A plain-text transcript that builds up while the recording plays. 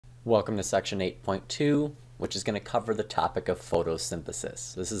Welcome to section 8.2, which is going to cover the topic of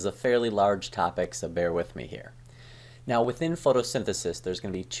photosynthesis. This is a fairly large topic, so bear with me here. Now, within photosynthesis, there's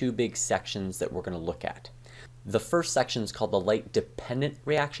going to be two big sections that we're going to look at. The first section is called the light-dependent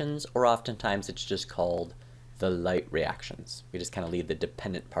reactions, or oftentimes it's just called the light reactions. We just kind of leave the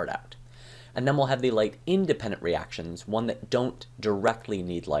dependent part out. And then we'll have the light-independent reactions, one that don't directly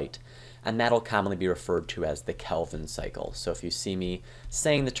need light, and that'll commonly be referred to as the Kelvin cycle. So if you see me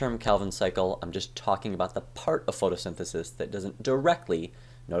saying the term Kelvin cycle, I'm just talking about the part of photosynthesis that doesn't directly,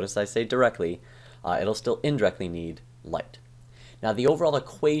 notice I say directly, it'll still indirectly need light. Now, the overall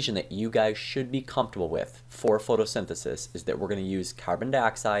equation that you guys should be comfortable with for photosynthesis is that we're going to use carbon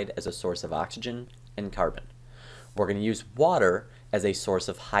dioxide as a source of oxygen and carbon. We're going to use water as a source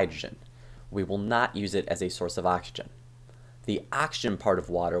of hydrogen. We will not use it as a source of oxygen. The oxygen part of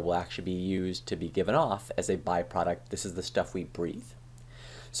water will actually be used to be given off as a byproduct. This is the stuff we breathe.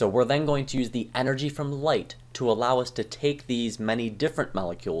 So we're then going to use the energy from light to allow us to take these many different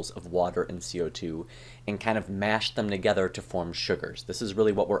molecules of water and CO2 and kind of mash them together to form sugars. This is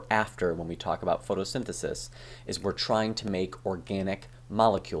really what we're after when we talk about photosynthesis, is we're trying to make organic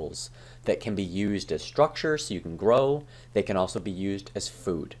molecules that can be used as structure so you can grow. They can also be used as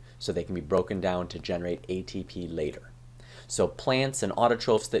food, so they can be broken down to generate ATP later. So plants and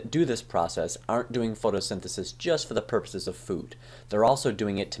autotrophs that do this process aren't doing photosynthesis just for the purposes of food. They're also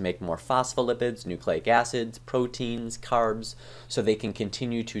doing it to make more phospholipids, nucleic acids, proteins, carbs, so they can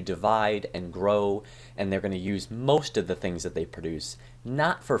continue to divide and grow, and they're going to use most of the things that they produce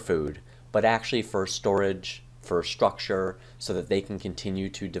not for food, but actually for storage, for structure, so that they can continue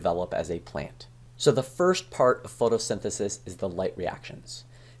to develop as a plant. So the first part of photosynthesis is the light reactions.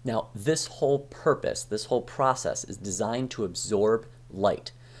 Now, this whole purpose, this whole process is designed to absorb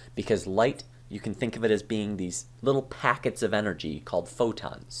light, because light, you can think of it as being these little packets of energy called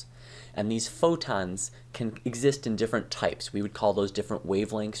photons. And these photons can exist in different types. We would call those different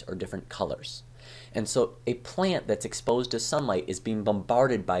wavelengths or different colors. And so a plant that's exposed to sunlight is being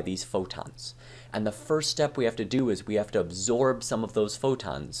bombarded by these photons. And the first step we have to do is we have to absorb some of those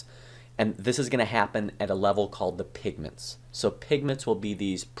photons. And this is going to happen at a level called the pigments. So pigments will be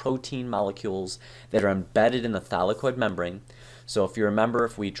these protein molecules that are embedded in the thylakoid membrane. So if you remember,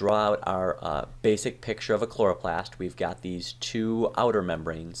 if we draw out our basic picture of a chloroplast, we've got these two outer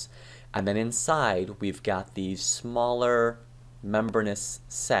membranes. And then inside, we've got these smaller membranous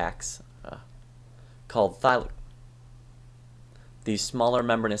sacs called thylakoids.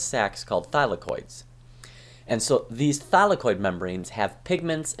 And so these thylakoid membranes have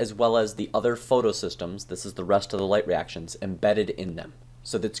pigments as well as the other photosystems, this is the rest of the light reactions, embedded in them.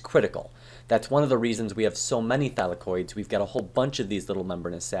 So that's critical. That's one of the reasons we have so many thylakoids. We've got a whole bunch of these little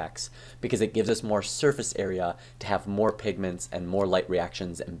membranous sacs because it gives us more surface area to have more pigments and more light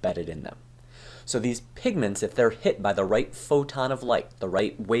reactions embedded in them. So these pigments, if they're hit by the right photon of light, the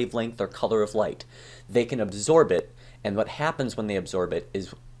right wavelength or color of light, they can absorb it, and what happens when they absorb it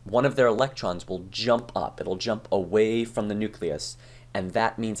is one of their electrons will jump up. It'll jump away from the nucleus, and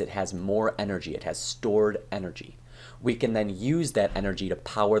that means it has more energy. It has stored energy. We can then use that energy to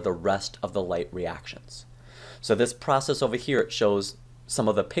power the rest of the light reactions. So this process over here, it shows some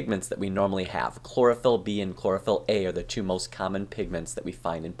of the pigments that we normally have. Chlorophyll B and chlorophyll A are the two most common pigments that we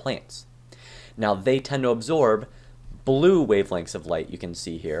find in plants. Now, they tend to absorb blue wavelengths of light, you can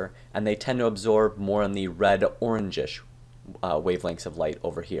see here, and they tend to absorb more in the red-orangish wavelengths of light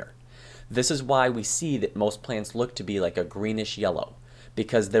over here. This is why we see that most plants look to be like a greenish yellow,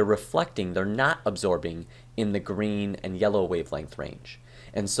 because they're reflecting, they're not absorbing in the green and yellow wavelength range.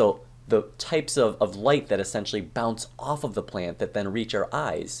 And so the types of light that essentially bounce off of the plant that then reach our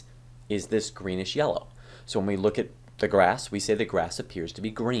eyes is this greenish yellow. So when we look at the grass, we say the grass appears to be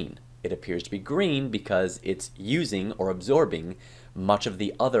green. It appears to be green because it's using or absorbing much of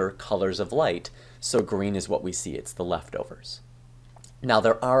the other colors of light, so green is what we see. It's the leftovers. Now,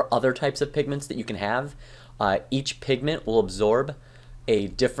 there are other types of pigments that you can have. Each pigment will absorb a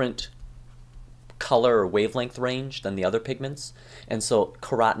different color or wavelength range than the other pigments. And so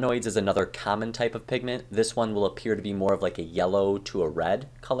carotenoids is another common type of pigment. This one will appear to be more of like a yellow to a red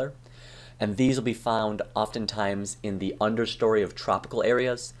color. And these will be found oftentimes in the understory of tropical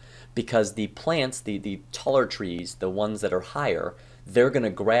areas, because the plants, the taller trees, the ones that are higher, they're going to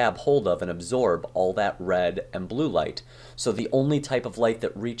grab hold of and absorb all that red and blue light. So the only type of light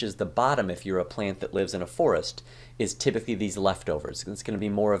that reaches the bottom if you're a plant that lives in a forest is typically these leftovers. It's going to be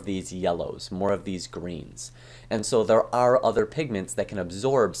more of these yellows, more of these greens. And so there are other pigments that can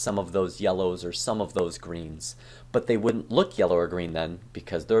absorb some of those yellows or some of those greens, but they wouldn't look yellow or green then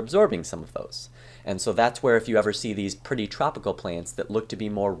because they're absorbing some of those. And so that's where if you ever see these pretty tropical plants that look to be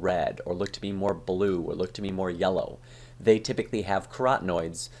more red or look to be more blue or look to be more yellow, they typically have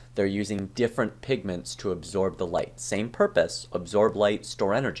carotenoids. They're using different pigments to absorb the light. Same purpose, absorb light,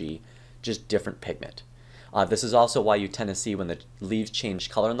 store energy, just different pigment. This is also why you tend to see when the leaves change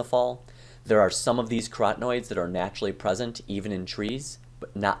color in the fall, there are some of these carotenoids that are naturally present even in trees,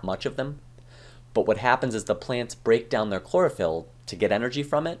 but not much of them. But what happens is the plants break down their chlorophyll to get energy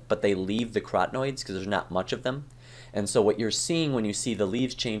from it, but they leave the carotenoids because there's not much of them. And so what you're seeing when you see the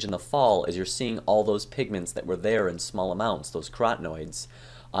leaves change in the fall is you're seeing all those pigments that were there in small amounts, those carotenoids,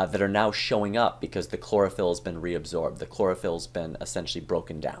 that are now showing up because the chlorophyll has been reabsorbed. The chlorophyll's been essentially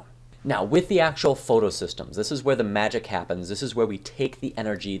broken down. Now, with the actual photosystems, this is where the magic happens. This is where we take the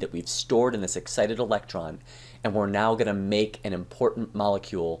energy that we've stored in this excited electron, and we're now going to make an important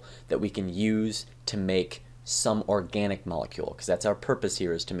molecule that we can use to make some organic molecule, because that's our purpose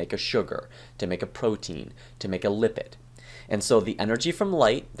here, is to make a sugar, to make a protein, to make a lipid. And so the energy from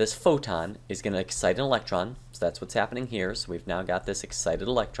light, this photon, is going to excite an electron. So that's what's happening here. So we've now got this excited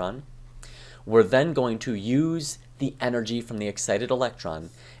electron. We're then going to use the energy from the excited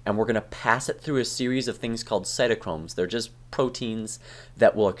electron, and we're going to pass it through a series of things called cytochromes. They're just proteins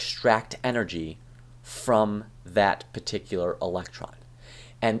that will extract energy from that particular electron.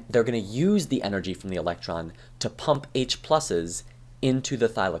 And they're going to use the energy from the electron to pump H pluses into the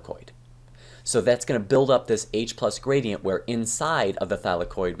thylakoid. So that's going to build up this H plus gradient where inside of the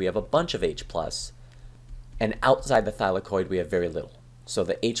thylakoid we have a bunch of H plus, and outside the thylakoid we have very little. So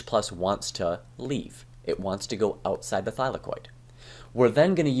the H plus wants to leave. It wants to go outside the thylakoid. We're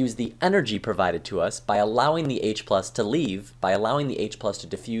then going to use the energy provided to us by allowing the H plus to leave, by allowing the H plus to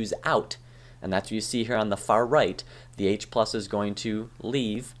diffuse out. And that's what you see here on the far right. The H plus is going to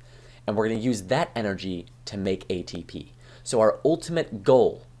leave, and we're going to use that energy to make ATP. So our ultimate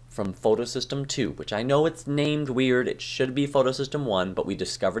goal from photosystem 2, which I know it's named weird, it should be photosystem 1, but we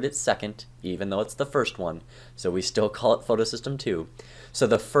discovered it second, even though it's the first one, so we still call it photosystem 2. So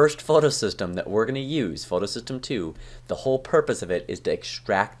the first photosystem that we're going to use, photosystem 2, the whole purpose of it is to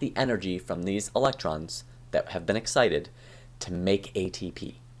extract the energy from these electrons that have been excited to make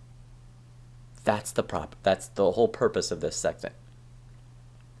ATP. That's the whole purpose of this segment.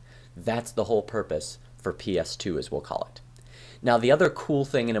 That's the whole purpose for PS2, as we'll call it. Now, the other cool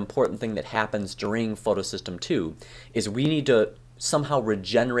thing and important thing that happens during photosystem 2 is we need to somehow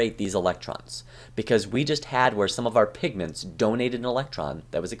regenerate these electrons, because we just had where some of our pigments donated an electron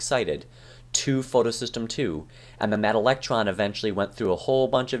that was excited to photosystem 2, and then that electron eventually went through a whole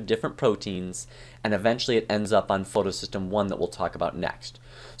bunch of different proteins, and eventually it ends up on photosystem 1 that we'll talk about next.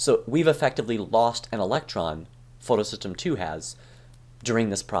 So we've effectively lost an electron, photosystem 2 has,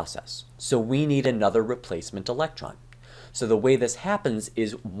 during this process. So we need another replacement electron. So the way this happens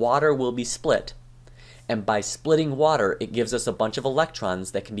is water will be split, and by splitting water it gives us a bunch of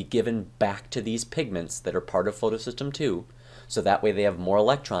electrons that can be given back to these pigments that are part of photosystem 2, so that way they have more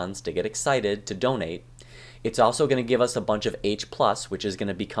electrons to get excited, to donate. It's also going to give us a bunch of H+, which is going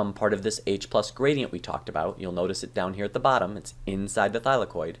to become part of this H+ gradient we talked about. You'll notice it down here at the bottom. It's inside the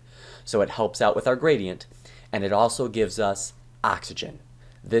thylakoid, so it helps out with our gradient, and it also gives us oxygen.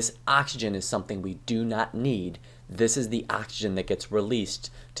 This oxygen is something we do not need. This is the oxygen that gets released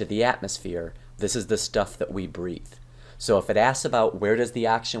to the atmosphere. This is the stuff that we breathe. So if it asks about where does the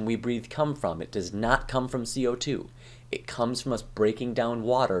oxygen we breathe come from, it does not come from CO2. It comes from us breaking down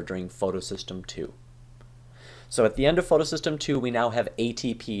water during photosystem 2. So at the end of photosystem 2, we now have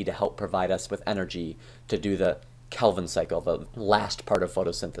ATP to help provide us with energy to do the Kelvin cycle, the last part of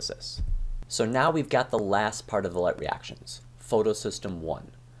photosynthesis. So now we've got the last part of the light reactions, photosystem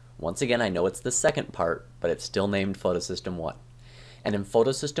 1. Once again, I know it's the second part, but it's still named photosystem 1. And in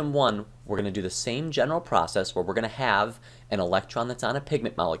photosystem 1, we're going to do the same general process where we're going to have an electron that's on a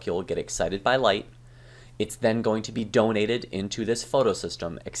pigment molecule get excited by light. It's then going to be donated into this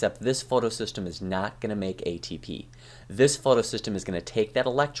photosystem, except this photosystem is not going to make ATP. This photosystem is going to take that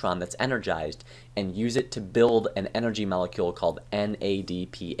electron that's energized and use it to build an energy molecule called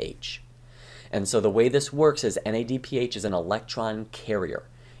NADPH. And so the way this works is NADPH is an electron carrier.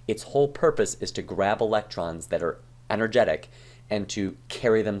 Its whole purpose is to grab electrons that are energetic and to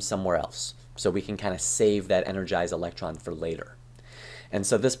carry them somewhere else, so we can kind of save that energized electron for later. And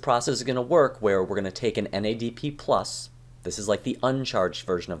so this process is going to work where we're going to take an NADP+, this is like the uncharged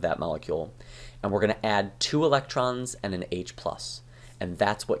version of that molecule, and we're going to add 2 electrons and an H+. and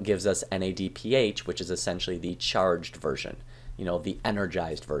that's what gives us NADPH, which is essentially the charged version, the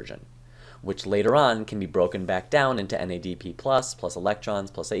energized version, which later on can be broken back down into NADP+, plus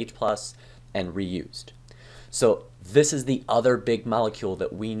electrons, plus H+, and reused. So this is the other big molecule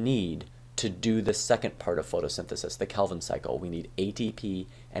that we need to do the second part of photosynthesis, the Kelvin cycle. We need ATP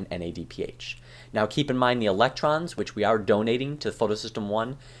and NADPH. Now keep in mind the electrons, which we are donating to photosystem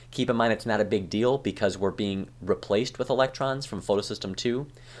 1, keep in mind it's not a big deal because we're being replaced with electrons from photosystem 2.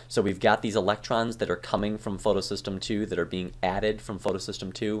 So we've got these electrons that are coming from photosystem 2 that are being added from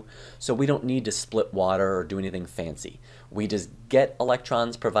photosystem 2. So we don't need to split water or do anything fancy. We just get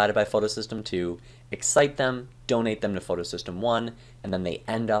electrons provided by photosystem 2, excite them, donate them to photosystem 1, and then they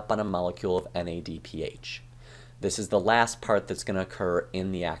end up on a molecule of NADPH. This is the last part that's going to occur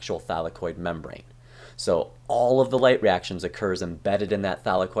in the actual thylakoid membrane. So all of the light reactions occurs embedded in that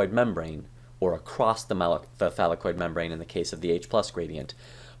thylakoid membrane or across the thylakoid membrane in the case of the H+ gradient.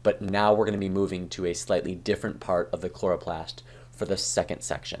 But now we're going to be moving to a slightly different part of the chloroplast for the second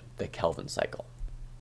section, the Kelvin cycle.